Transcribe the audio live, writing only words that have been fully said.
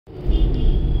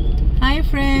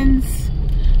friends.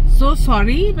 So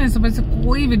sorry, मैं सुबह से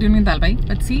कोई वीडियो नहीं डाल पाई.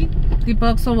 But see, the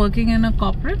perks of working in a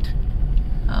corporate.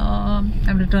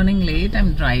 I'm returning late.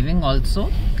 I'm driving also.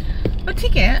 But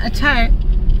ठीक है, अच्छा है.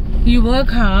 You work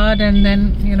hard and then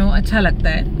अच्छा लगता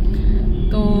है.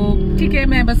 तो ठीक है,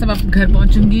 मैं बस अब घर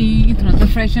पहुंचूंगी, थोड़ा सा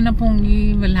फ्रेशन अप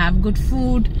होंगी. We'll have good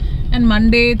food. And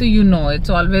Monday, तो it's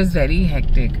always very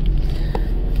hectic.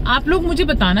 आप लोग मुझे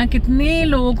बताना कितने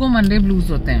लोगों को मंडे ब्लूज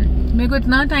होते हैं. मेरे को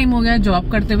इतना टाइम हो गया जॉब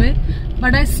करते हुए,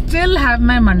 but I still have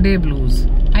my Monday blues.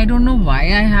 I don't know why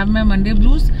I have my Monday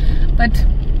blues, but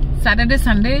Saturday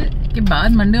Sunday के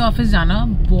बाद मंडे ऑफिस जाना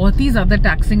बहुत ही ज्यादा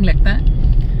टैक्सिंग लगता है.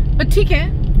 बट ठीक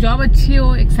है, जॉब अच्छी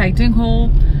हो, एक्साइटिंग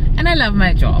हो, and I love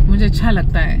my job. मुझे अच्छा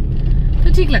लगता है,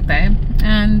 तो ठीक लगता है.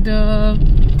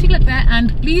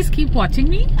 And please keep watching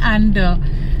me. And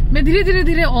मैं धीरे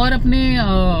धीरे और अपने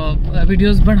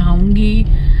videos बढ़ाऊंगी.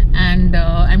 And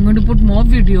I am going to put more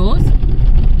videos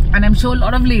and I am sure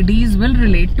lot of ladies will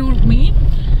relate to me.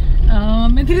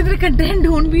 मैं धीरे धीरे कंटेंट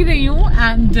ढूंढ भी रही हूँ.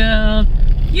 And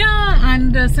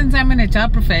since I am N HR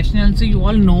professional, so you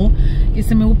all know इस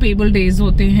समय वो पेबल डेज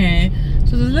होते हैं,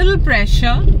 so little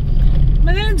pressure,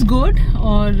 but then it's good.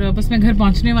 और बस मैं घर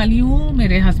पहुंचने वाली हूँ.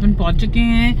 मेरे हस्बैंड पहुंच चुके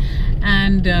हैं.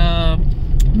 एंड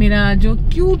मेरा जो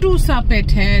क्यूटू सा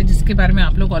पेट है, जिसके बारे में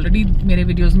आप लोग ऑलरेडी मेरे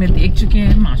वीडियोस में देख चुके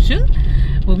हैं, मार्शल,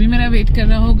 वो भी मेरा वेट कर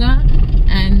रहा होगा.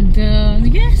 And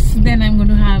yes, then I am going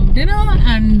to have dinner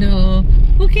and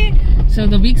okay, so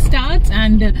the week starts.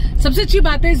 And सबसे अच्छी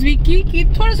बात है इस वीक की कि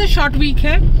थोड़ा सा शॉर्ट वीक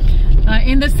है,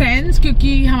 इन द सेंस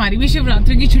क्योंकि हमारी भी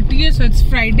शिवरात्रि की छुट्टी है. So it's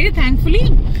Friday thankfully,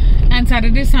 and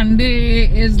Saturday Sunday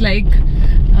is like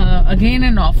again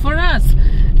an of for us.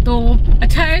 तो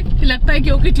अच्छा है, लगता है कि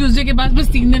ओके ट्यूसडे के बाद बस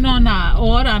 3 दिन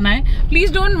और आना है.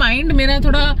 प्लीज डोंट माइंड, मेरा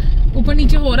थोड़ा ऊपर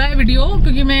नीचे हो रहा है वीडियो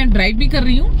क्योंकि मैं ड्राइव भी कर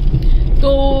रही हूँ.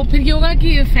 तो फिर ये होगा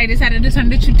कि फ्राइडे सैटरडे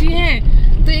संडे छुट्टी है,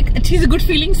 तो एक अच्छी सी गुड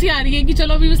फीलिंग सी आ रही है कि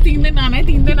चलो अभी बस 3 दिन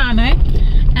आना है.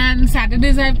 And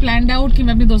Saturdays I have planned out कि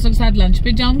मैं अपने दोस्तों के साथ लंच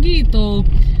पे जाऊंगी. तो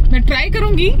मैं ट्राई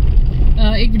करूंगी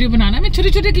एक वीडियो बनाना. मैं छोटे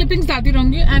छोटे क्लिपिंग्स डालती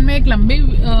रहूंगी एंड मैं एक लंबे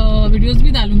वीडियोज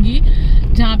भी डालूंगी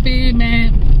जहाँ पे मैं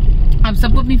आप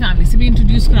सबको अपनी फैमिली से भी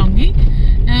introduce कराऊंगी.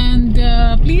 And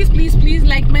please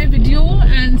like my video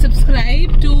and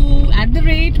subscribe to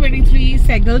 @23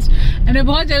 सेगल्स. And मैं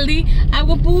बहुत जल्दी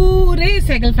आपको पूरे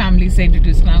सेगल फैमिली से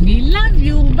introduce कराऊंगी. Love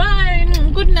you, bye,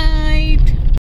 good night.